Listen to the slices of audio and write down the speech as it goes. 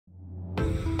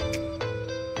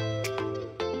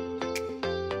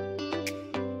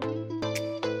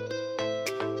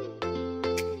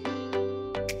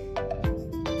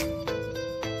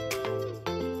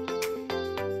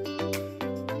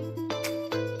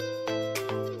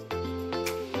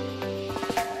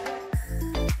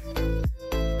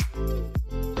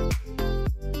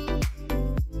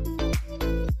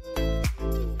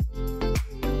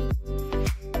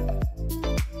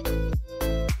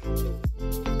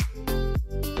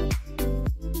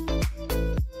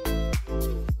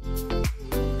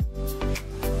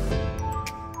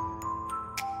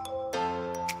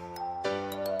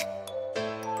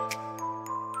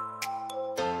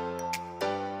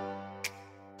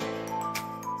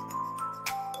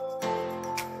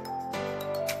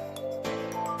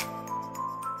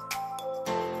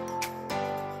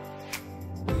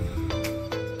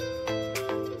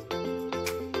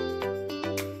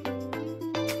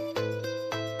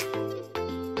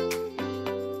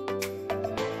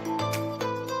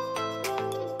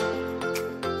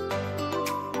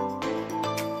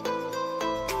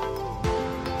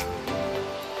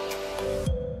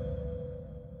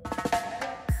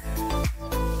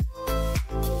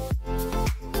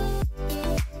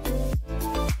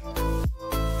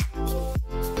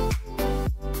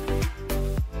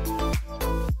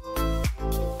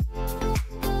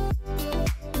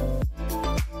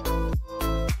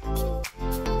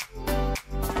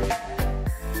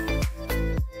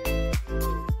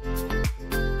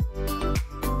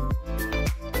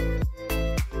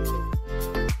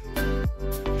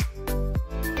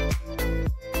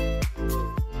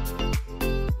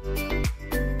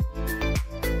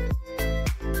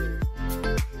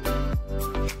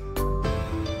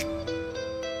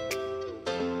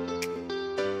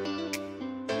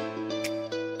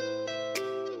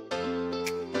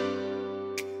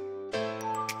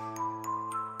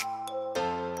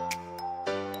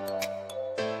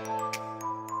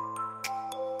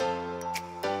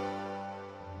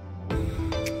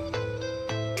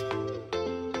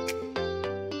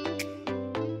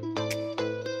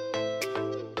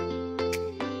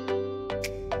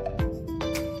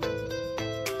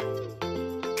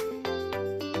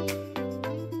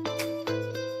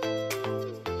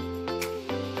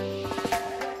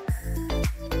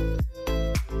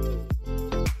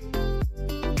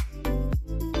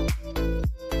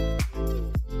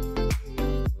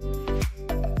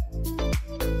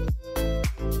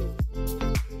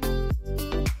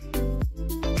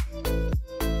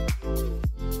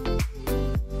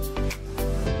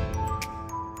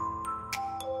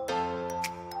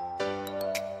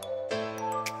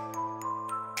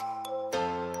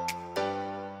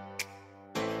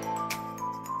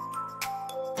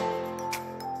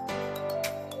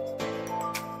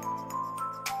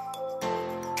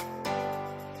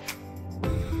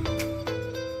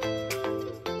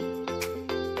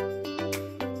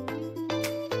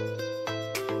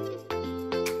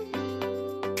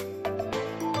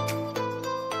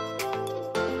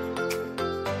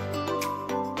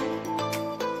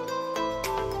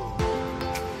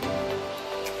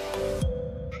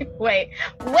Wait.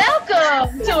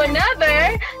 Welcome to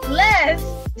another Let's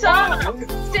Talk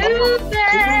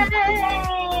Tuesday.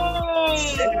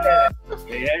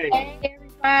 Hey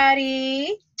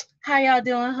everybody. How y'all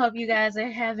doing? Hope you guys are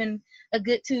having a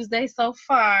good Tuesday so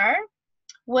far.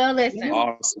 Well, listen.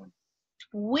 Awesome.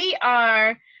 We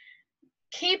are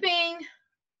keeping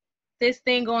this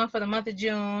thing going for the month of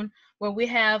June where we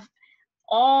have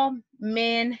all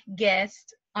men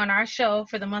guests on our show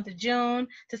for the month of June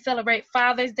to celebrate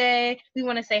Father's Day. We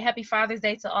want to say happy Father's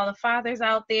Day to all the fathers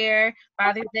out there.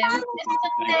 Father's Day was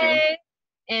yesterday,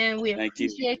 and we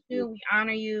appreciate you, we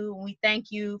honor you, and we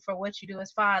thank you for what you do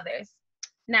as fathers.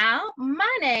 Now,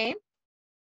 my name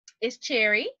is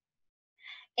Cherry,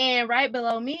 and right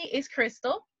below me is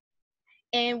Crystal,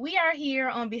 and we are here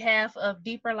on behalf of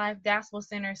Deeper Life Gospel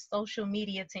Center's social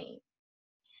media team.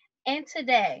 And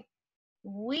today,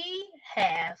 we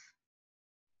have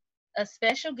a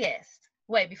special guest.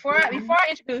 Wait, before I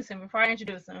introduce him,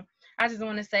 I just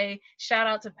want to say shout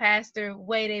out to Pastor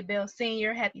Wade Bell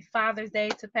Sr. Happy Father's Day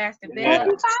to Pastor Bell.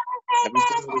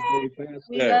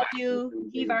 We love you.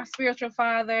 He's our spiritual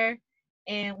father,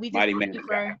 and we just thank you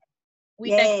for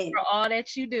all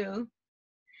that you do.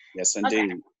 Yes,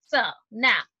 indeed. Okay, so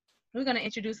now we're going to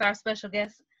introduce our special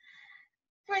guest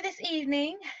for this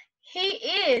evening. He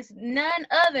is none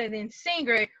other than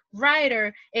singer,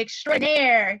 writer,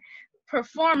 extraordinaire,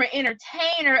 performer,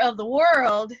 entertainer of the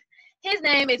world. His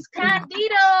name is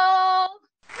Condido.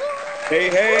 Hey.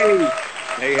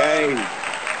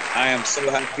 I am so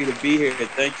happy to be here.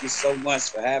 Thank you so much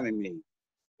for having me.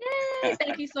 Yay,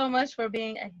 thank you so much for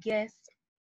being a guest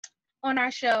on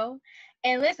our show.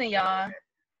 And listen, y'all,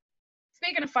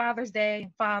 speaking of Father's Day,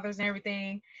 fathers and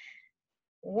everything,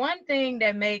 one thing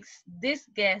that makes this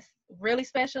guest really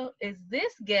special is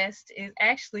this guest is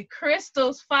actually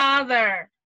Crystal's father.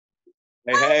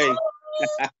 Hey. You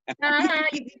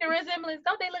see the resemblance?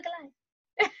 Don't they look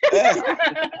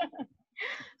alike?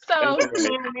 So, a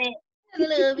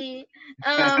little bit.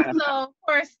 So, of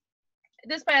course,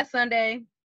 this past Sunday,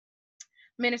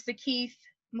 Minister Keith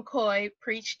McCoy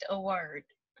preached a word,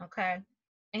 okay?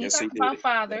 And he talked about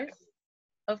fathers.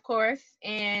 Of course,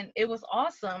 and it was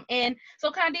awesome. And so,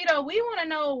 Condido, we want to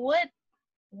know what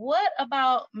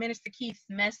about Minister Keith's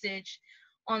message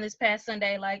on this past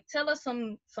Sunday? Like, tell us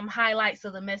some highlights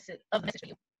of the message for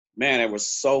you. Man, there were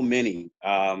so many.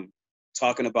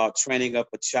 Talking about training up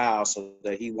a child so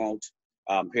that he won't,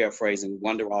 paraphrasing,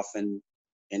 wander off and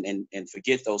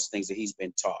forget those things that he's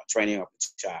been taught. Training up a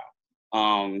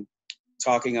child.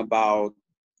 Talking about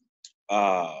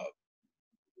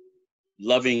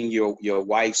loving your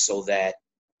wife so that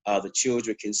the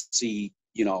children can see,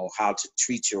 how to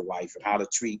treat your wife and how to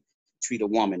treat a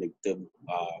woman.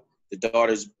 The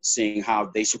daughters seeing how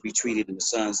they should be treated, and the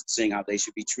sons seeing how they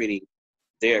should be treating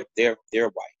their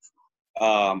wife.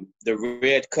 The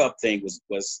red cup thing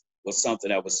was something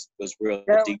that was real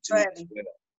deep to me.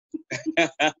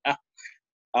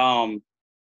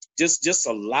 Just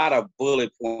a lot of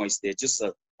bullet points there. Just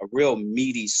a real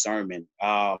meaty sermon.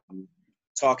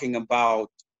 Talking about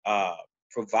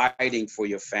providing for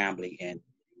your family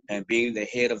and being the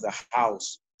head of the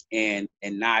house and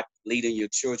not leading your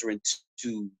children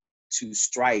to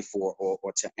strife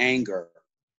or to anger.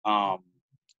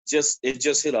 It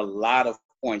just hit a lot of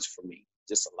points for me.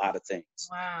 Just a lot of things.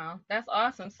 Wow, that's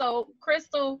awesome. So,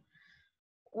 Crystal,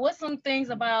 what's some things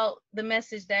about the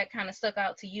message that kind of stuck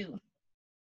out to you?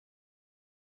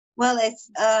 Well,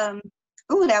 it's that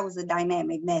was a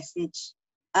dynamic message.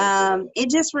 It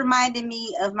just reminded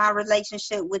me of my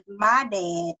relationship with my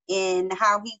dad and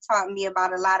how he taught me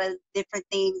about a lot of different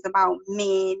things about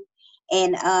men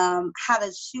and how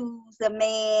to choose a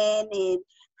man and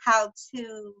how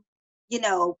to,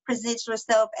 present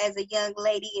yourself as a young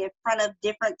lady in front of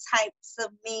different types of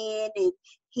men. And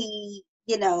he,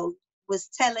 was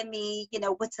telling me,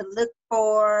 what to look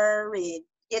for and,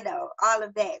 all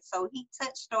of that. So he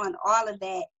touched on all of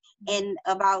that and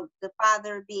about the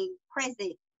father being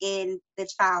present in the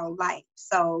child life.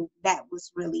 So that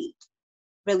was really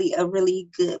a really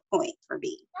good point for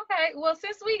me. Okay, well,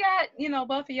 since we got,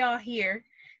 both of y'all here,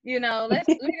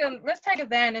 let's take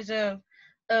advantage of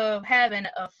having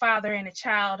a father and a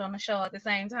child on the show at the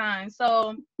same time.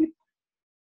 So,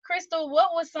 Crystal,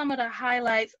 what was some of the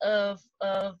highlights have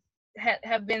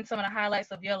been some of the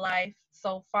highlights of your life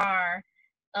so far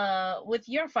with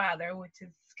your father, which is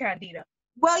Condido?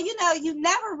 Well, you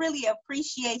never really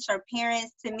appreciate your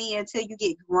parents to me until you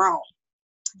get grown.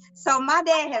 So my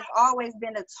dad has always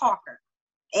been a talker,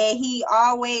 and he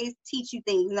always teach you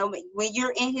things. When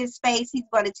you're in his space, he's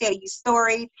going to tell you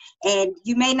stories, and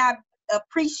you may not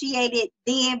appreciate it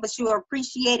then, but you'll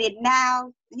appreciate it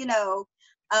now.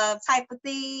 type of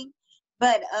thing.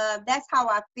 But that's how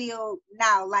I feel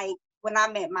now. Like when I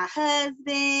met my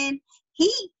husband,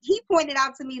 he pointed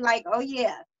out to me like, oh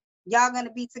yeah, y'all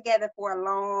gonna be together for a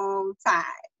long time.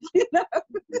 You know?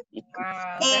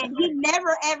 Wow. And he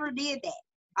never ever did that.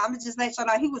 I'm just let you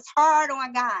know he was hard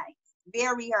on guys,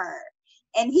 very hard.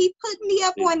 And he put me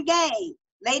up on game.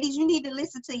 Ladies, you need to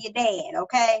listen to your dad,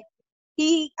 okay?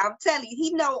 I'm telling you,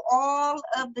 he know all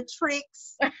of the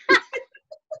tricks.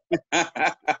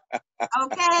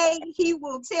 Okay, he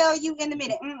will tell you in a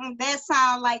minute. That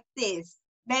sound like this.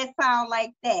 That sound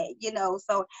like that. You know.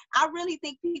 So I really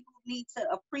think people need to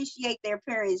appreciate their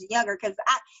parents younger. Because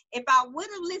if I would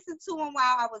have listened to him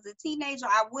while I was a teenager,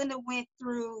 I wouldn't have went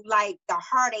through like the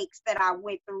heartaches that I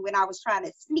went through when I was trying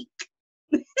to sneak.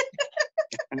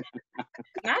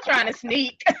 Not trying to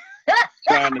sneak.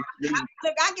 Trying to sneak.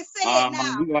 Look, I can say it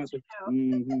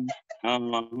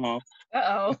now.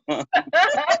 Uh-oh.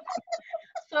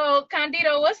 So,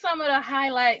 Condido, what's some of the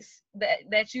highlights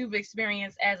that you've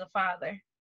experienced as a father,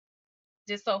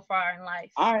 just so far in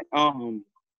life?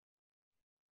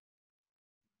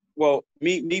 Well,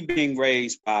 me being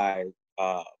raised by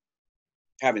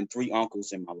having 3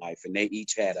 uncles in my life, and they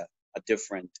each had a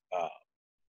different.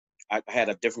 I had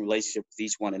a different relationship with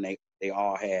each one, and they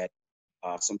all had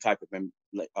some type of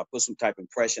put some type of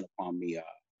impression upon me.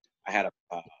 I had a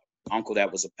uncle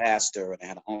that was a pastor, and I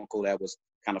had an uncle that was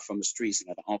kind of from the streets, and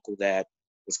I had an uncle that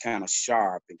was kind of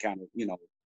sharp and kind of, you know,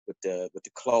 with the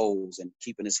clothes and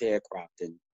keeping his hair cropped,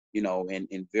 and you know, and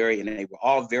they were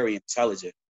all very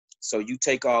intelligent. So you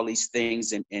take all these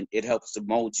things, and it helps to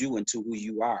mold you into who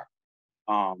you are.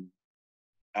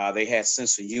 They had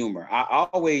sense of humor. I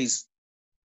always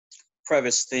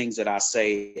preface things that I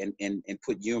say and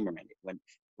put humor in it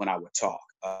when I would talk,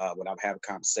 when I would have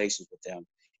conversations with them.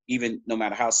 Even no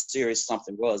matter how serious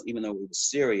something was, even though it was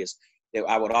serious,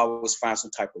 I would always find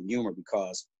some type of humor,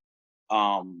 because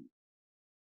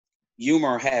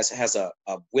humor has a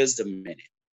wisdom in it.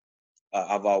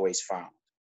 I've always found,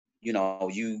 you know,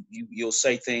 you'll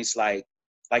say things like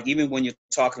even when you're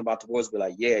talking about the boys, be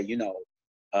like, yeah, you know,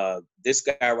 this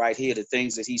guy right here, the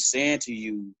things that he's saying to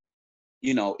you,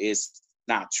 you know, is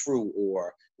not true,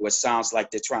 or it sounds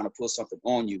like they're trying to put something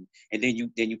on you, and then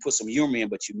you put some humor in,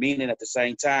 but you mean it at the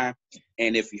same time.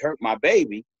 And if you hurt my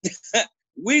baby,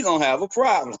 we gonna have a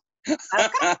problem.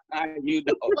 You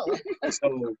know,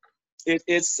 so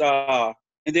it's and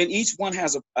then each one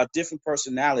has a different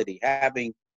personality.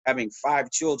 Having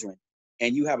 5 children,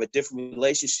 and you have a different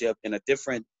relationship and a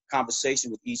different conversation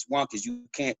with each one, because you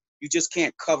just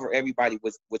can't cover everybody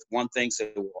with one thing.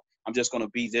 Say, well, I'm just going to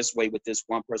be this way with this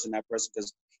one person, that person,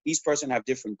 because each person have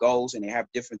different goals, and they have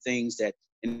different things that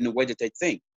in the way that they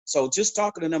think. So just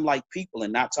talking to them like people,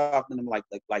 and not talking to them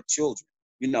like children.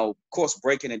 You know, of course,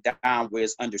 breaking it down where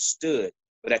it's understood,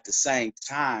 but at the same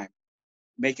time,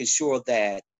 making sure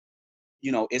that,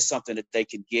 you know, it's something that they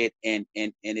can get, and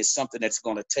it's something that's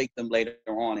going to take them later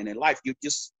on in their life.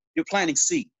 You're planting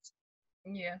seeds.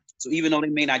 Yeah. So even though they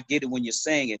may not get it when you're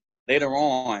saying it, later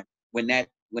on, when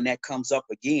that comes up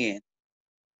again,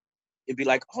 it'd be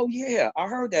like, oh yeah, I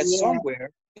heard that somewhere.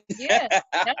 Yeah, that's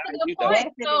a good You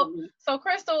point. know? So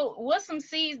Crystal, what's some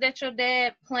seeds that your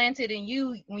dad planted in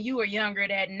you when you were younger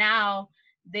that now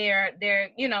they're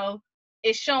you know,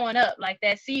 it's showing up, like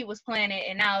that seed was planted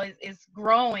and now it's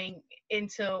growing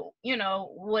into, you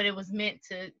know, what it was meant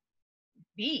to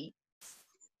be?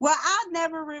 Well,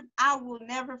 I will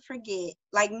never forget,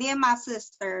 like me and my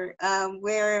sister,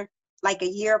 we're like a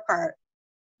year apart,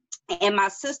 and my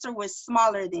sister was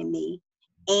smaller than me.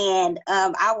 And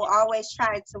I would always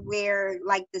try to wear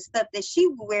like the stuff that she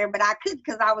would wear, but I couldn't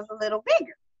because I was a little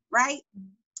bigger, right?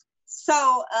 So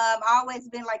I always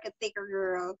been like a thicker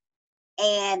girl.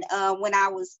 And when I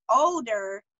was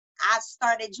older, I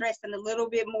started dressing a little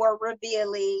bit more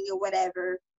revealing or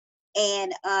whatever.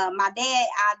 And my dad,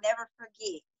 I'll never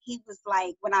forget, he was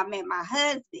like, when I met my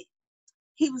husband,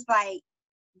 he was like,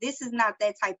 this is not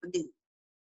that type of dude.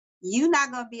 You're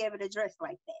not going to be able to dress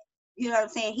like that. You know what I'm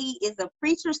saying? He is a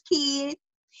preacher's kid,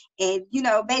 and, you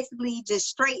know, basically just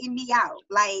straighten me out.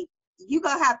 Like, you're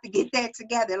going to have to get that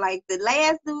together. Like, the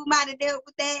last dude might have dealt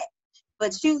with that,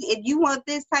 but if you want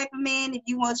this type of man, if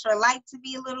you want your life to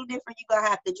be a little different, you're going to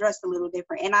have to dress a little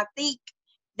different. And I think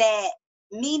that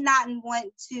me not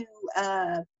wanting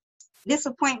to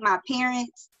disappoint my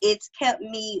parents, it's kept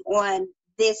me on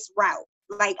this route.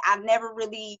 Like, I never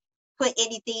really put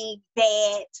anything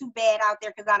too bad out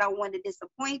there because I don't want to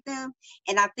disappoint them.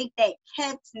 And I think that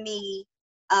kept me,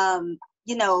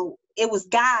 you know, it was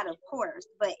God, of course,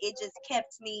 but it just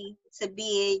kept me to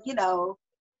being, you know,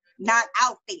 not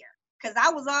out there. because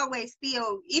I was always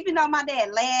still, even though my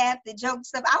dad laughed and joked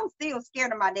stuff, I was still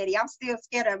scared of my daddy. I'm still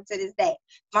scared of him to this day.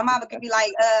 My mama could be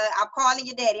like, I'm calling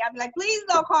your daddy. I'd be like, please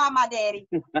don't call my daddy.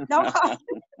 Don't call.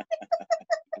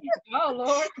 Oh,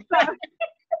 Lord.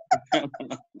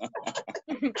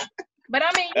 But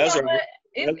I mean, you know what?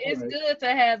 It's good to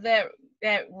have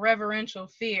that reverential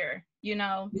fear, you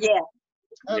know,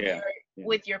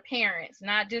 with your parents,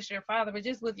 not just your father, but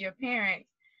just with your parents,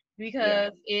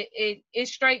 because it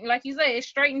straightens, like you say, it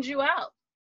straightens you out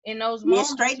in those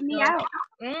moments. It straightened me out.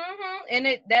 And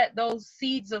those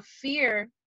seeds of fear,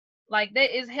 like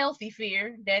that is healthy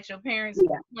fear that your parents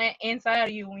plant inside of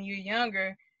you when you're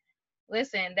younger.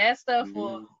 Listen, that stuff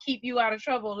will keep you out of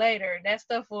trouble later. That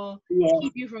stuff will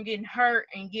keep you from getting hurt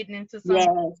and getting into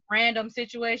some random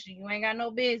situation you ain't got no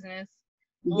business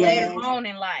later on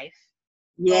in life.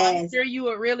 So I'm sure you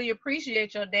would really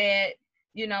appreciate your dad,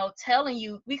 you know, telling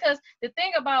you, because the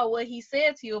thing about what he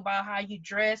said to you about how you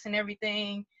dress and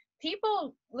everything,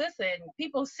 people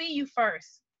see you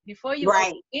first. Before you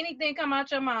anything come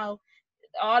out your mouth,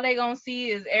 all they gonna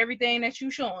see is everything that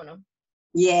you showing them.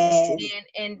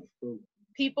 And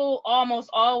people almost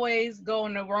always go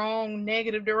in the wrong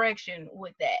negative direction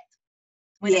with that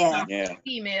when it comes to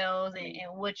females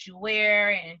and what you wear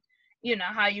and, you know,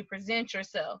 how you present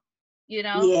yourself, you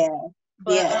know.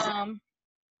 But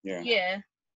and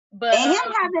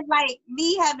him having, like,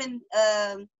 me having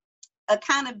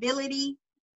accountability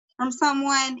from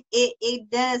someone, it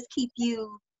does keep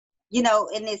you, you know,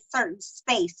 in this certain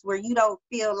space where you don't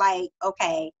feel like,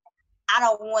 okay, I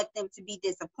don't want them to be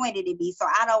disappointed in me, so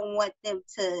I don't want them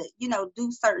to, you know, do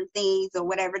certain things or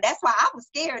whatever. That's why I was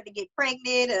scared to get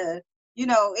pregnant or, you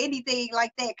know, anything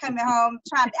like that. Coming home,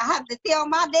 I have to tell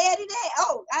my daddy that.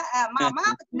 Oh, my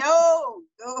mom, no.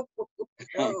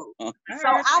 So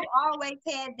I've always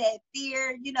had that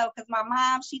fear, you know, because my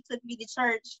mom, she took me to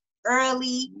church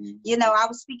early. You know, I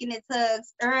was speaking in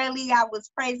tongues early. I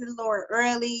was praising the Lord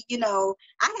early. You know,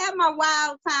 I had my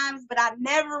wild times, but I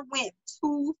never went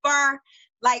too far.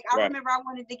 Like, I remember I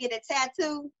wanted to get a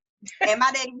tattoo, and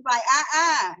my daddy was like,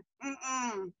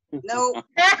 no.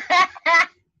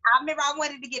 I remember I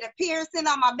wanted to get a piercing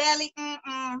on my belly.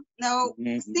 No.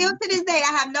 Still to this day,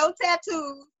 I have no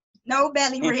tattoos, no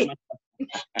belly ring.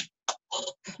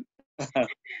 I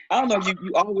don't know.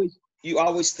 You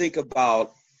always think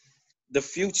about the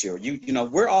future. You know,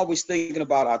 we're always thinking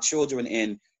about our children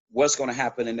and what's going to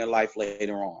happen in their life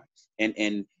later on.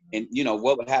 And you know,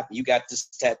 what would happen? You got this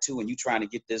tattoo and you trying to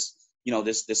get this, you know,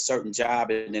 this certain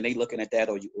job, and then they looking at that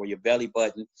or your belly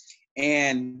button,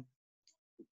 and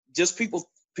just people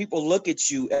look at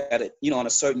you at it, you know, in a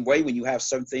certain way when you have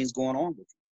certain things going on with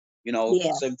you. You know,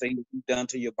 certain things that you've done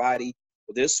to your body,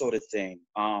 or this sort of thing.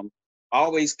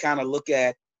 Always kind of look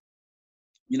at,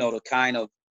 you know, the kind of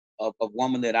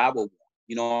woman that I would want,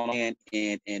 you know, and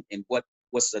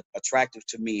what's attractive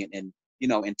to me, and you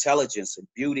know, intelligence and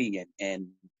beauty and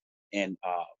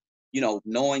you know,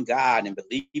 knowing God and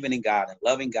believing in God and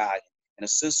loving God and a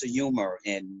sense of humor,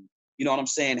 and you know what I'm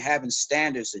saying, having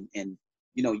standards, and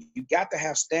you know, you got to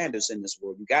have standards in this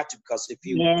world. You got to, because if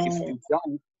you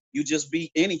don't, you just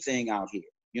be anything out here.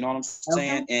 You know what I'm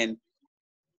saying? And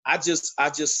I just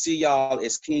see y'all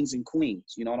as kings and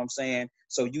queens. You know what I'm saying?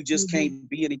 So you just can't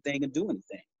be anything and do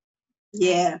anything.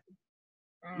 Yeah,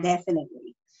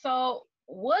 definitely. So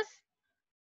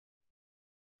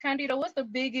Condido, what's the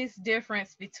biggest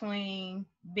difference between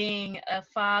being a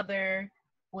father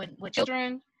with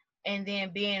children and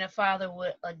then being a father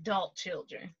with adult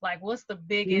children? Like, what's the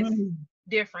biggest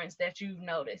difference that you've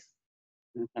noticed?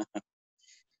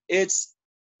 It's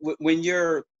when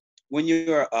you're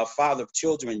a father of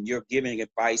children, you're giving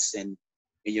advice and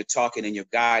you're talking and you're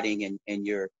guiding and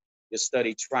you're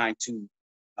study trying to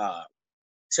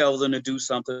tell them to do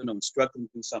something or instruct them to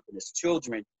do something. As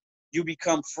children, you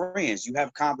become friends. You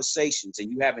have conversations, and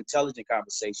you have intelligent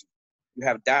conversations. You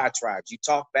have diatribes. You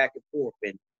talk back and forth,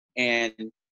 and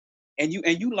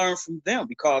you learn from them,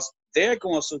 because they're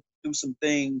going through some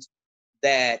things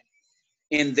that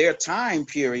in their time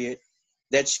period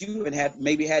that you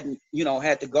hadn't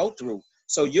had to go through.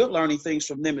 So you're learning things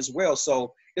from them as well.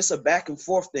 So it's a back and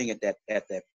forth thing at that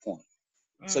point.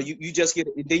 So you just get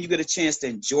a chance to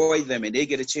enjoy them, and they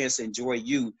get a chance to enjoy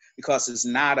you, because it's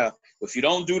not if you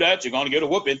don't do that, you're gonna get a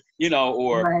whooping, you know,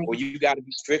 or you got to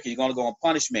be strict, you're gonna go on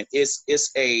punishment.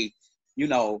 It's a, you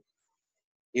know,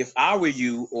 if I were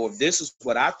you, or if this is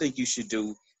what I think you should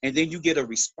do, and then you get a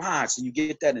response, and you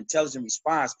get that intelligent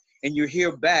response, and you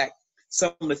hear back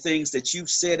some of the things that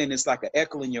you've said, and it's like an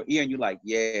echo in your ear, and you're like,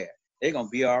 yeah, they're gonna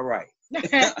be all right.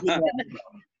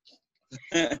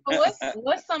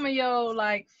 What's some of your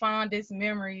like fondest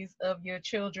memories of your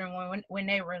children when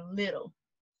they were little?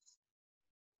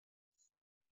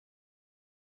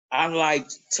 I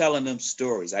liked telling them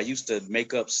stories. I used to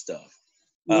make up stuff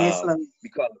Yes, Lord.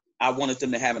 because I wanted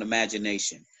them to have an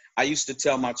imagination. I used to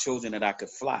tell my children that I could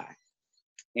fly,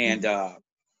 and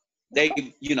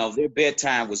they, their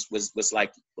bedtime was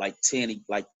like 10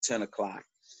 o'clock,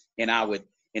 and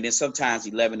and then sometimes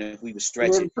 11 if we would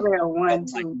stretch it. Prayer one,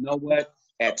 Like, two. you know what?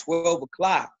 At 12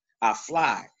 o'clock, I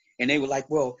fly. And they were like,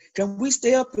 well, can we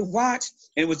stay up and watch?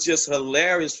 And it was just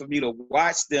hilarious for me to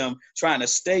watch them trying to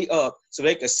stay up so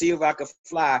they could see if I could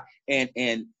fly.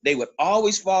 And they would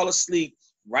always fall asleep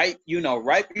right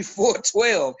before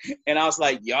 12. And I was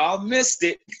like, y'all missed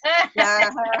it.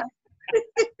 Uh-huh.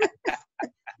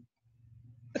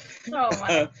 Oh my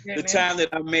The goodness. time that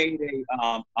I made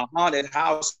a haunted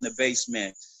house in the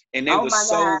basement, and Oh my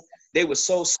God. they were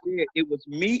so scared. It was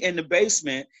me in the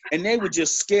basement, and they were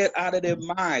just scared out of their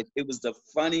minds. It was the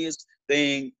funniest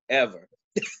thing ever.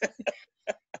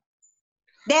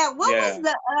 Dad, what Yeah.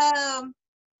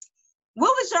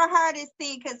 was your hardest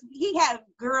thing? Because he had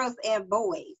girls and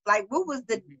boys. Like, what was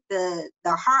the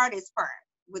hardest part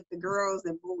with the girls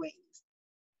and boys?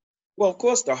 Well, of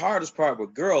course, the hardest part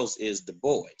with girls is the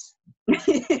boys.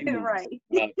 Right.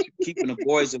 Keeping the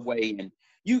boys away, and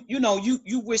you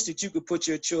wish that you could put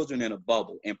your children in a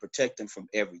bubble and protect them from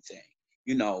everything.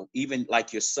 Even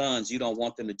like your sons, you don't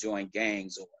want them to join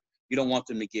gangs, or you don't want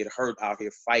them to get hurt out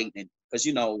here fighting. Because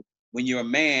when you're a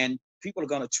man, people are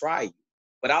gonna try you.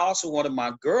 But I also wanted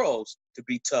my girls to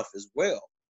be tough as well,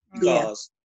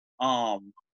 because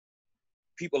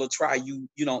people will try you,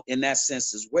 in that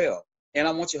sense as well. And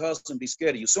I want your husband to be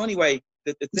scared of you. So anyway,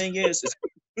 the thing is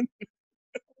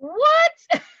What?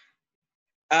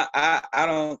 I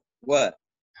don't what.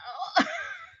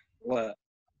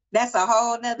 That's a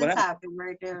whole nother topic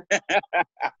right there.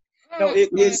 No,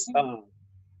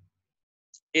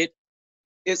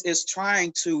 it's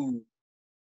trying to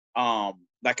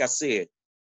like I said,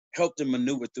 help them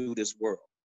maneuver through this world.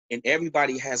 And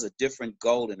everybody has a different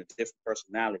goal and a different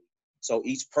personality. So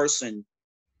each person,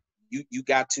 you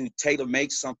got to tailor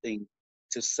make something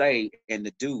to say and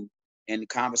to do in the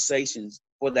conversations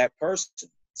for that person.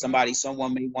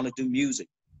 Someone may want to do music.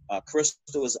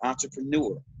 Crystal is an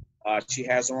entrepreneur. She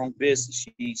has her own business.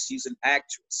 She's an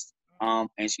actress,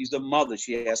 and she's a mother.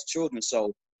 She has children.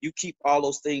 So you keep all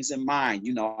those things in mind.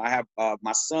 I have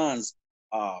my sons.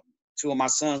 Two of my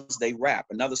sons, they rap.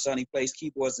 Another son, he plays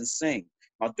keyboards and sing.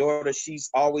 My daughter, she's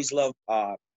always loved.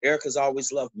 Erica's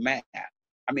always loved math.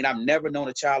 I mean, I've never known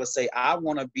a child to say, I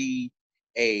want to be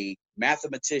a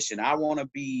mathematician. I want to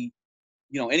be,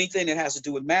 anything that has to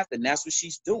do with math, and that's what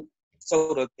she's doing.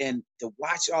 So to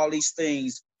watch all these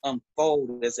things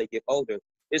unfold as they get older,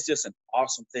 it's just an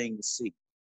awesome thing to see,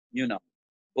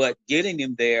 But getting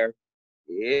them there,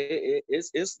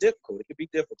 it's difficult. It can be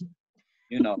difficult,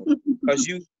 because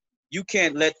you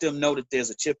can't let them know that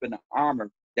there's a chip in the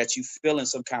armor, that you feel in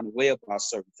some kind of way about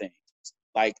certain things.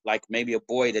 Like maybe a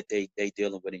boy that they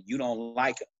dealing with, and you don't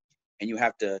like her, and you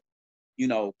have to,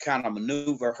 kind of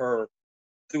maneuver her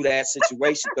through that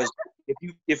situation. Because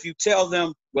if you tell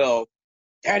them, well,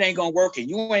 that ain't gonna work, and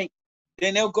you ain't,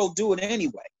 then they'll go do it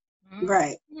anyway.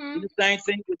 Right. The same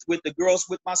thing with the girls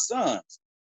with my sons.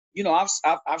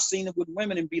 I've seen it with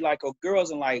women and be like, oh,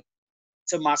 girls, and like,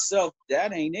 to myself,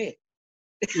 that ain't it.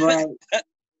 Right.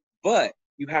 But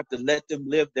you have to let them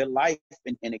live their life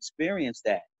and experience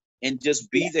that, and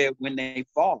just be there when they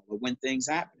fall or when things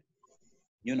happen.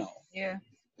 Yeah.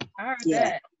 I heard Yeah.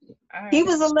 that. He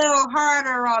was a little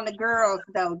harder on the girls,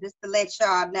 though, just to let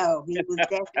y'all know. He was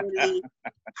definitely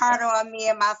harder on me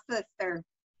and my sister.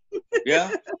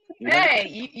 Yeah. Hey,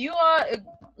 you are,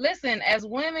 listen, as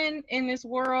women in this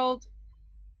world,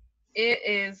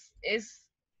 it's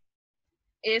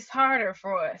harder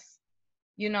for us,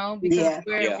 because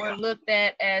we're looked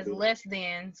at as less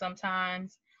than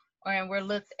sometimes, and we're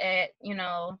looked at,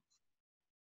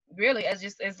 really as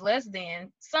just as less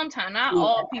than sometimes. Not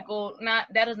all people,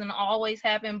 that doesn't always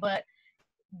happen, but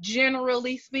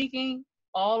generally speaking,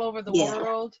 all over the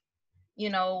world,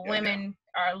 women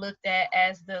are looked at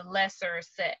as the lesser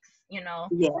sex, Yeah.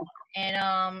 and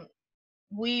I'm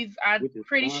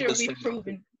pretty sure we've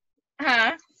proven,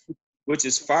 which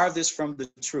is farthest from the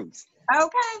truth.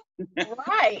 Okay.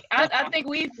 Right. I think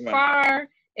we've far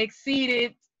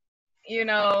exceeded,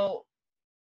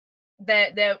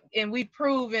 that, and we've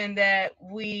proven that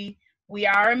we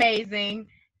are amazing,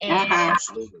 and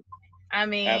Absolutely. I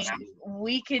mean,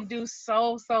 we can do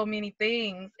so many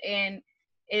things, and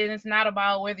it's not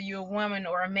about whether you're a woman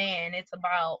or a man. It's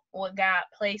about what God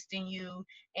placed in you,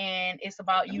 and it's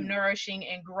about you nourishing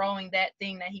and growing that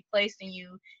thing that he placed in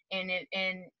you, and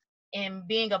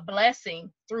being a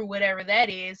blessing through whatever that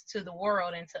is to the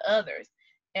world and to others.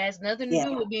 It has nothing to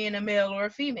do with being a male or a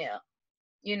female.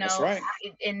 That's right.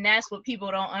 And that's what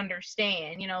people don't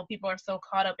understand. People are so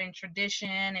caught up in tradition,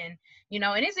 and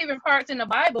and it's even parts in the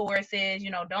Bible where it says,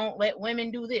 don't let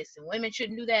women do this, and women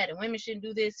shouldn't do that, and women shouldn't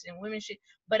do this, and women should.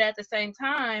 But at the same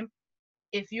time,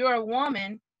 if you're a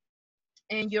woman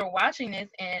and you're watching this,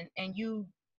 and you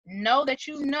know that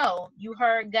you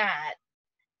heard God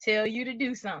tell you to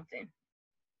do something,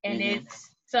 and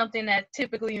it's something that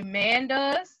typically a man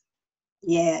does.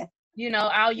 Yeah.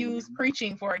 I'll use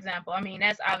preaching, for example. I mean,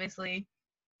 that's obviously,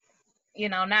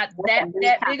 not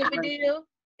that big of a deal.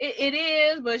 It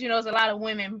is, but there's a lot of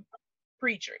women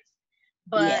preachers.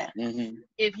 But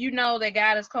if you know that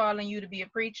God is calling you to be a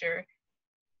preacher,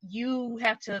 you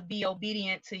have to be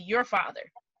obedient to your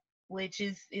father, which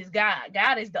is God.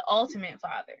 God is the ultimate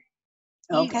father.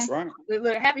 Okay. That's right.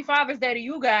 Look, happy Father's Day to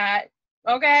you, God.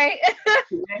 Okay?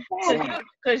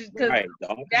 Because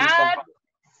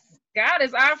God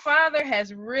is our Father,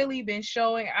 has really been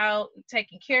showing out,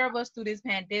 taking care of us through this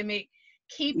pandemic,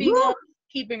 keeping us,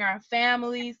 keeping our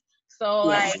families.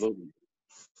 So Absolutely.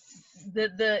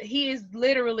 He is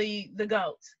literally the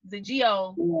GOAT, the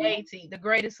GOAT, the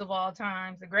greatest of all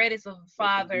times, the greatest of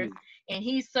fathers, and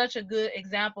he's such a good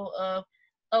example of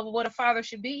what a father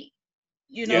should be,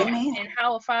 and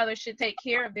how a father should take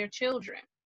care of their children,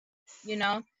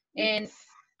 and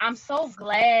I'm so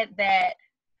glad that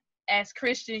as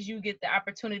Christians, you get the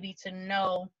opportunity to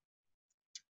know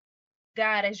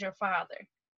God as your father,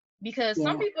 because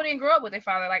some people didn't grow up with their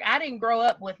father. Like, I didn't grow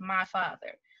up with my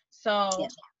father. So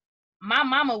my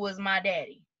mama was my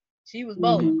daddy. She was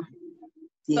both.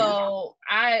 So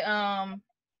I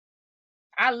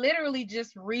literally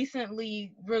just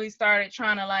recently really started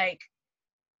trying to like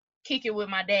kick it with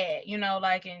my dad,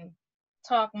 and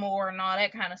talk more and all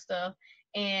that kind of stuff.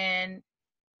 And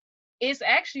it's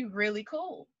actually really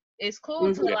cool. It's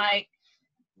cool to like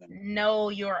know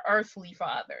your earthly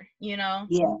father,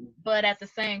 but at the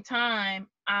same time,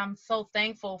 I'm so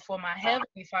thankful for my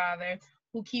heavenly father,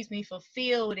 who keeps me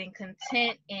fulfilled and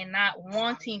content and not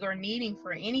wanting or needing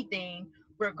for anything,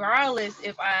 regardless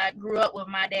if I grew up with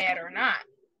my dad or not.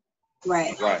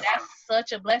 Right. That's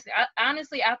such a blessing.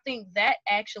 Honestly, I think that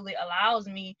actually allows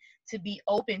me to be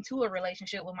open to a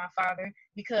relationship with my father,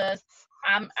 because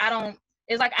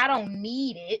it's like I don't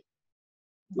need it,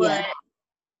 but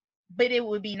it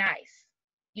would be nice,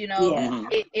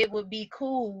 it would be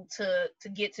cool to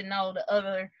get to know the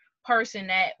other person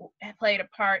that played a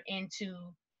part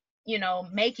into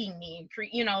making me,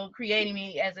 creating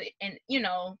me as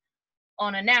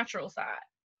on a natural side,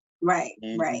 right.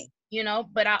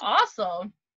 But I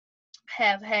also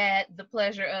have had the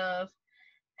pleasure of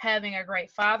having a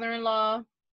great father-in-law.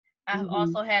 I've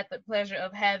also had the pleasure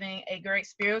of having a great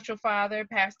spiritual father,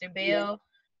 Pastor Bell.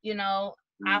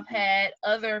 I've had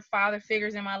other father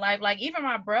figures in my life, like even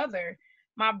my brother.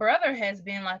 My brother has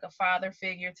been like a father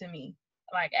figure to me,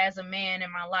 like as a man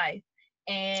in my life.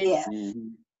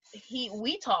 And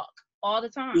we talk all the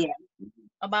time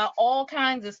about all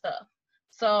kinds of stuff.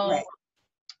 So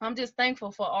I'm just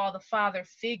thankful for all the father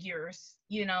figures,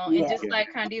 and just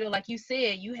like Condido, like you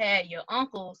said, you had your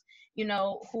uncles,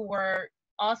 who were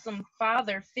awesome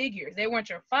father figures. They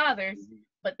weren't your fathers,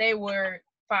 but they were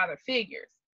father figures,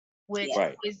 which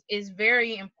is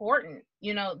very important.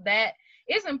 That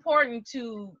it's important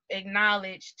to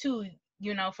acknowledge too,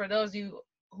 for those of you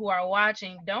who are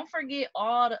watching, don't forget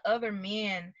all the other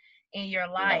men in your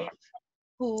life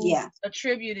who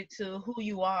attributed to who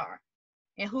you are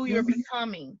and who you're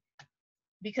becoming,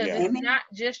 because it's not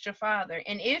just your father.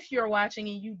 And if you're watching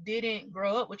and you didn't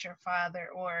grow up with your father,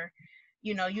 or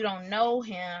you don't know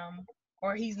him,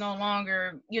 or he's no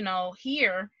longer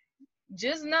here,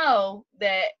 just know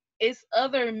that it's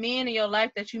other men in your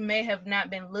life that you may have not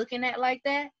been looking at like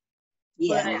that,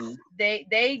 but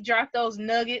they drop those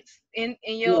nuggets in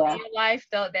your life,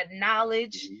 that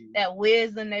knowledge, that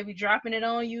wisdom, they be dropping it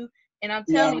on you. And I'm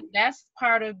telling you, that's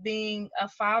part of being a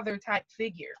father type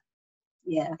figure.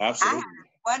 Absolutely. I had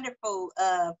a wonderful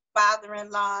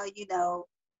father-in-law.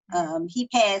 He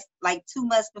passed like 2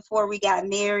 months before we got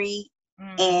married,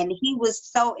 and he was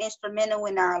so instrumental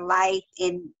in our life,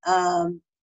 and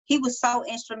he was so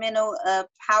instrumental of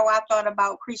how I thought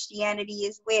about Christianity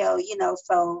as well.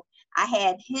 So I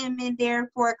had him in there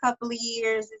for a couple of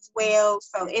years as well.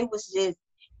 So it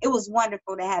was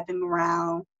wonderful to have him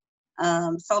around.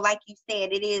 So like you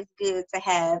said, it is good to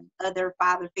have other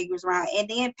father figures around. And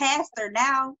then pastor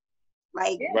now,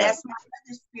 Like, Yeah. that's my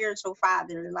other spiritual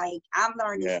father. Like, I'm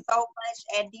learning so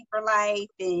much at Deeper Life,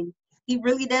 and he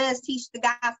really does teach the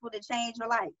gospel to change your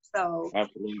life. So,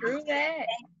 Absolutely. True that.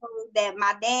 thankful that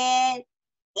my dad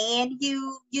and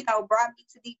you know, brought me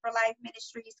to Deeper Life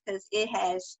Ministries, because it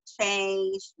has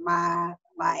changed my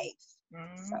life.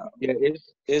 So, Yeah,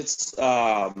 it's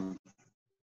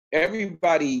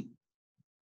everybody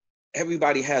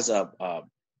has a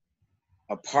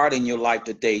part in your life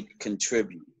that they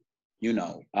contribute, you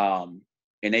know,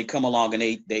 and they come along and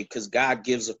they because God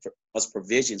gives us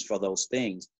provisions for those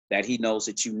things that He knows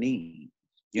that you need,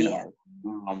 you know.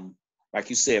 Like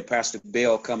you said, Pastor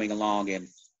Bell coming along, and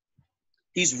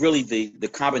he's really the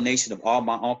combination of all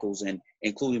my uncles, and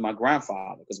including my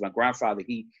grandfather, because my grandfather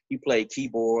he played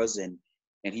keyboards and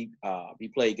he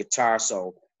played guitar.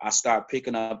 So I started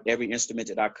picking up every instrument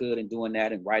that I could and doing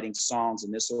that and writing songs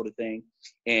and this sort of thing.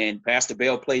 And Pastor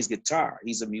Bell plays guitar.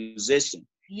 He's a musician.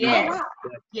 Yes. wow.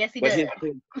 Yes, he But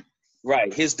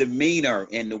does. his demeanor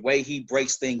and the way he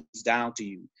breaks things down to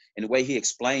you and the way he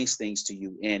explains things to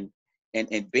you, and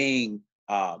being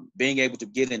able to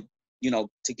get in,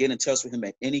 to get in touch with him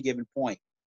at any given point,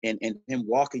 and him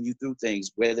walking you through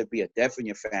things, whether it be a death in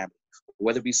your family,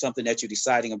 whether it be something that you're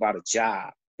deciding about a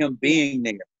job, him being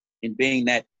there and being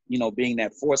that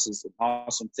force is an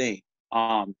awesome thing.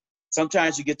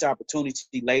 Sometimes you get the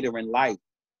opportunity later in life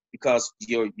because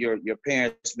your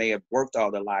parents may have worked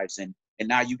all their lives, and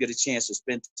now you get a chance to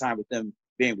spend time with them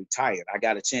being retired. I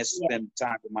got a chance to spend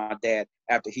time with my dad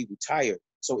after he retired.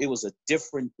 So it was a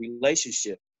different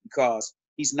relationship because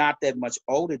he's not that much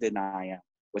older than I am,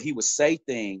 but he would say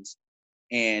things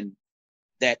and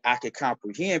that I could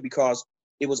comprehend because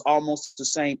it was almost the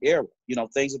same era,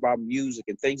 things about music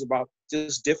and things about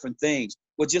just different things,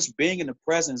 but just being in the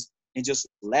presence and just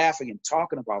laughing and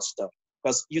talking about stuff.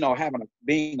 Because,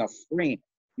 being a friend,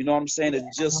 you know what I'm saying?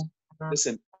 It's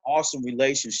an awesome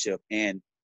relationship, and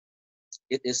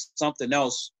it is something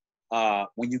else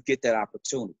when you get that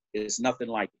opportunity. It's nothing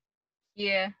like it.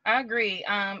 Yeah, I agree.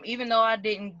 Even though I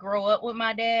didn't grow up with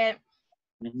my dad,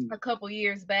 Mm-hmm. a couple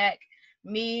years back,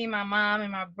 me, my mom,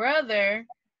 and my brother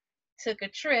took a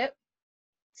trip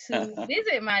to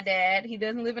visit my dad. He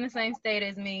doesn't live in the same state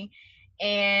as me,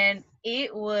 and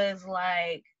it was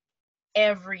like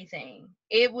everything.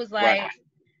 It was like,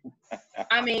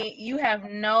 I mean, you have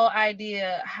no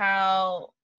idea how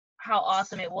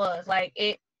awesome it was. Like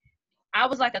I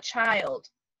was like a child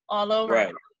all over.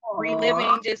 Right.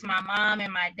 Reliving just my mom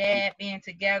and my dad being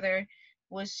together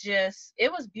it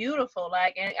was beautiful.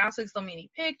 Like, and I took so many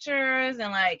pictures,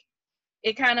 and like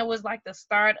it kind of was like the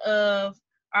start of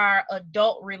our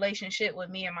adult relationship with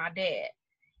me and my dad.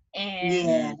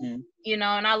 And and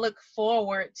I look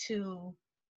forward to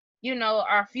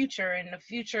our future and the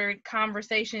future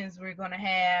conversations we're going to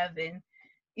have. And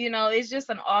it's just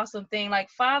an awesome thing. Like,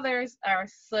 fathers are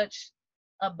such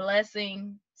a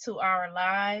blessing to our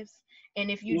lives. And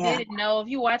if you didn't know, if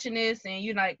you're watching this and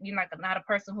you're not a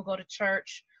person who go to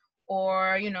church,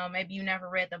 or maybe you never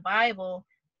read the Bible,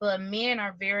 but men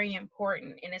are very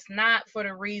important. And it's not for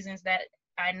the reasons that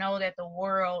I know that the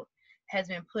world has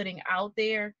been putting out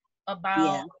there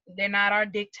about. They're not our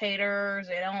dictators.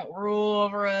 They don't rule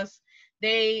over us.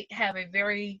 They have a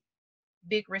very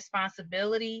big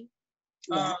responsibility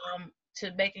to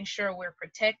making sure we're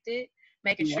protected,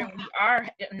 making sure we are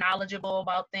knowledgeable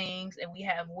about things and we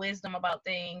have wisdom about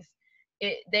things.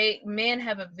 Men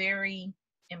have a very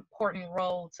important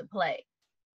role to play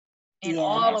in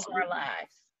all of our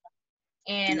lives.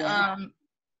 And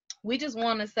we just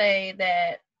want to say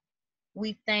that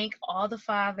we thank all the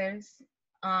fathers,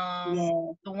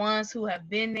 the ones who have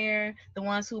been there, the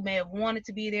ones who may have wanted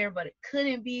to be there but it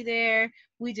couldn't be there.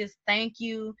 We just thank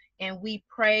you, and we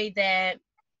pray that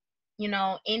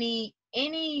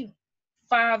any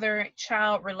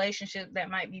father-child relationship that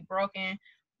might be broken,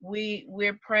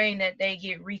 we're praying that they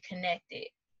get reconnected,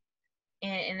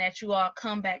 and that you all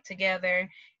come back together,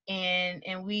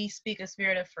 and we speak a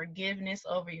spirit of forgiveness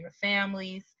over your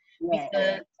families,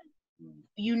 because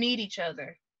you need each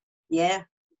other.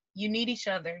 You need each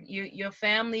other. Your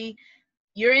family,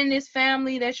 you're in this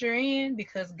family that you're in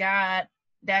because God,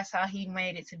 that's how He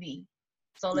made it to be.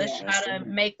 So let's try to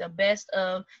make the best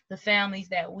of the families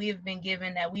that we've been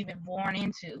given, that we've been born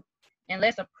into. And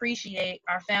let's appreciate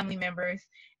our family members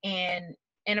and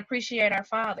appreciate our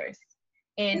fathers.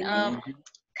 And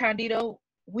Condido,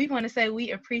 we want to say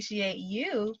we appreciate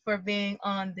you for being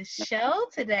on the show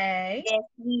today. Yes,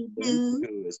 we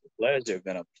do. It's a pleasure.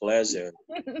 Been a pleasure.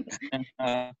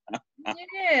 Yeah,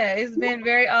 it's been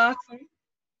very awesome.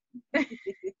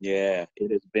 Yeah,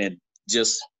 it has been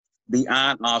just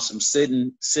beyond awesome.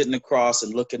 Sitting across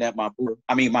and looking at my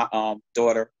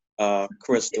daughter,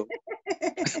 Crystal,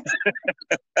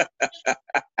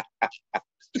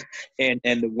 and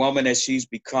the woman that she's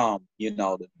become. You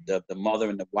know, the mother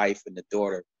and the wife and the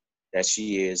daughter that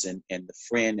she is, and the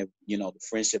friend of, you know, the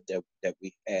friendship that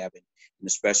we have, and the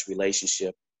special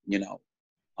relationship. You know,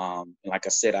 and like I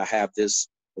said, I have this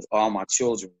with all my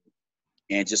children,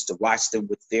 and just to watch them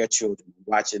with their children,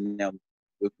 watching them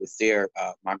with their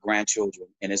my grandchildren,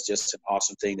 and it's just an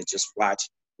awesome thing to just watch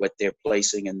what they're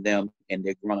placing in them, and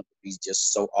they're growing up to be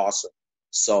just so awesome.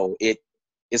 So it's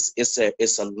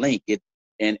a link.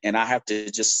 And I have to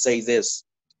just say this: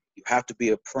 you have to be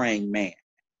a praying man.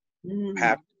 You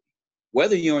have,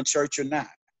 whether you're in church or not,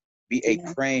 be a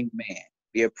praying man,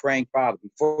 be a praying father.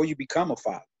 Before you become a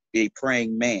father, be a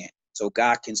praying man, so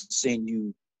God can send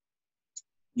you,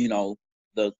 you know,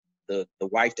 the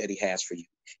wife that He has for you,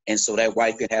 and so that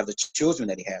wife can have the children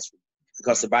that He has for you,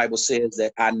 because the Bible says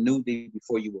that I knew thee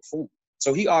before you were formed.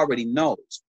 So He already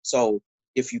knows. So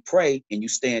if you pray and you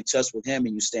stay in touch with Him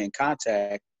and you stay in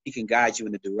contact, He can guide you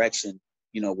in the direction,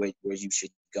 you know, where you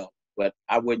should go. But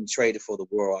I wouldn't trade it for the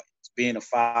world. Being a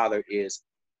father is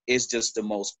just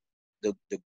the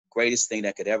greatest thing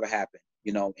that could ever happen,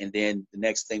 you know. And then the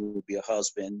next thing would be a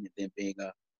husband, and then being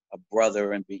a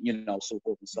brother, and you know, so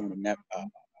forth and so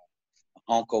on,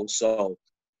 uncle. So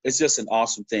it's just an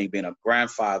awesome thing being a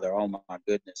grandfather. Oh my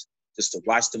goodness, just to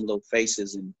watch them little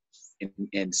faces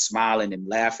and smiling and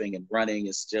laughing and running.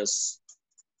 It's just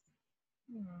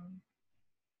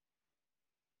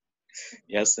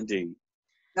yes, indeed.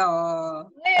 Oh,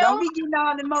 don't be getting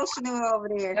all emotional over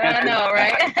there. I know,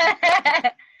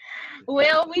 right?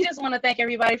 Well, we just want to thank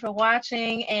everybody for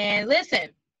watching. And listen,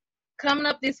 coming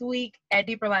up this week at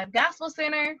Deeper Life Gospel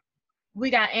Center, we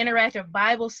got interactive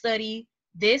Bible study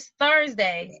this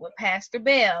Thursday with Pastor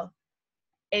Bell,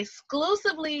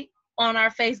 exclusively on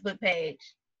our Facebook page.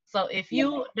 So if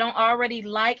you don't already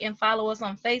like and follow us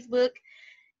on Facebook,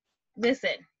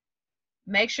 listen,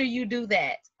 make sure you do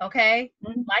that, okay?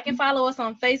 Like and follow us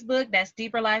on Facebook. That's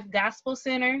Deeper Life Gospel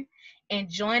Center. And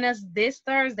join us this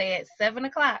Thursday at 7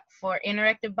 o'clock for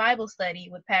interactive Bible study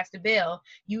with Pastor Bill.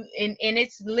 And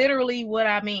it's literally what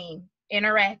I mean,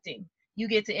 interacting. You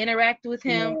get to interact with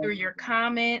him through your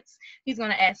comments. He's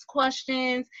going to ask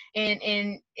questions.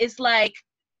 And it's like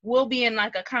we'll be in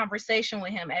like a conversation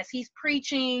with him as he's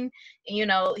preaching. And, you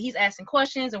know, he's asking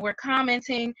questions and we're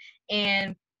commenting.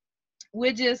 And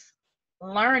we're just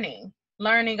learning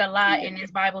a lot in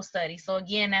this Bible study. So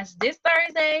again, that's this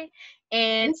Thursday.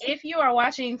 And if you are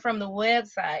watching from the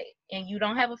website and you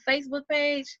don't have a Facebook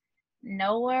page,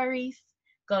 no worries.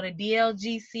 Go to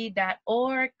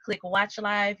dlgc.org, click watch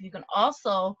live. You can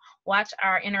also watch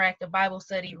our interactive Bible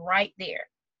study right there.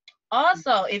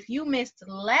 Also, if you missed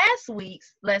last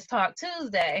week's Let's Talk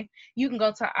Tuesday, you can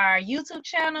go to our YouTube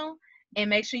channel and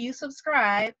make sure you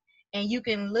subscribe. And you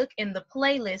can look in the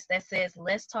playlist that says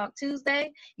Let's Talk Tuesday.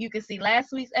 You can see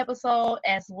last week's episode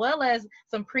as well as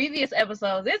some previous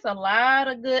episodes. It's a lot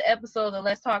of good episodes of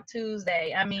Let's Talk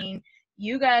Tuesday. I mean,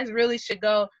 you guys really should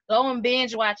go and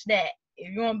binge watch that.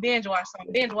 If you want to binge watch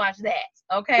something, binge watch that.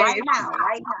 Okay? Right now.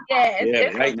 Yeah,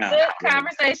 it's right now. Good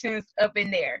conversations up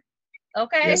in there.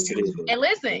 Okay? Yes, it is. And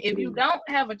listen, if you don't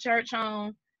have a church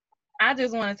home, I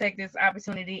just want to take this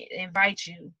opportunity to invite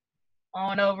you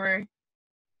on over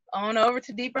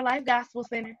to Deeper Life Gospel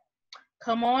Center.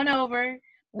 Come on over.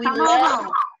 We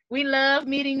love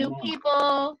meeting new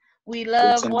people. We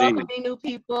love welcoming new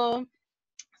people.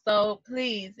 So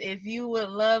please, if you would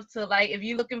love to, if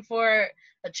you're looking for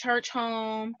a church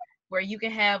home where you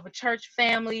can have a church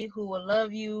family who will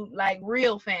love you like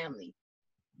real family,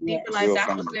 Deeper Life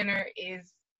Gospel Center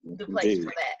is the place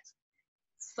for that.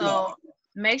 So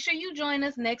make sure you join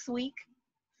us next week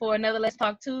for another Let's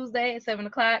Talk Tuesday at 7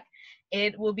 o'clock.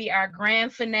 It will be our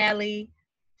grand finale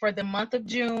for the month of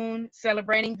June,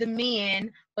 celebrating the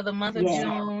men for the month of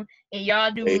June. And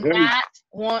y'all do not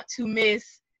want to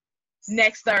miss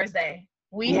next Thursday.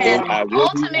 We have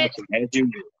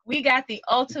we got the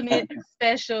ultimate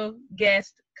special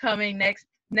guest coming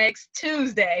next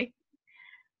Tuesday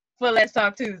for Let's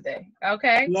Talk Tuesday.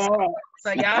 Okay? Yeah.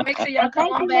 So y'all make sure y'all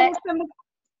come on back.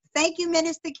 Thank you,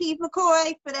 Minister Keith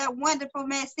McCoy, for that wonderful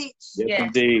message. Yes,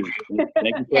 indeed.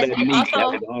 Thank you for that meet. That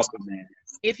was awesome, man.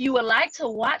 If you would like to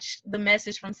watch the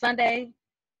message from Sunday,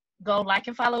 go like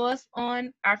and follow us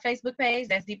on our Facebook page.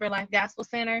 That's Deeper Life Gospel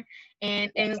Center. And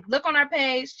look on our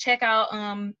page. Check out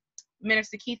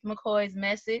Minister Keith McCoy's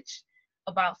message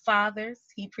about fathers.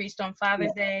 He preached on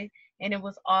Father's Day, and it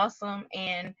was awesome.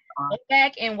 And go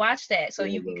back and watch that so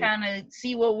you can kind of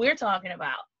see what we're talking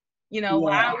about. You know,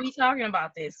 why are we talking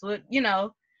about this? What, you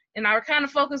know, And our kind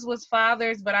of focus was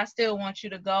fathers, but I still want you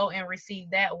to go and receive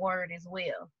that word as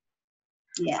well.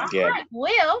 Yeah. All right.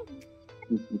 Well,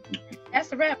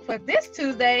 that's a wrap for this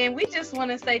Tuesday, and we just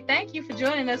want to say thank you for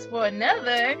joining us for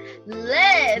another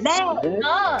Let's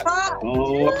Talk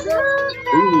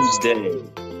Tuesday.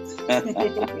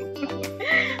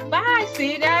 Bye.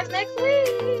 See you guys next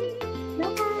week.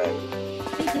 Bye.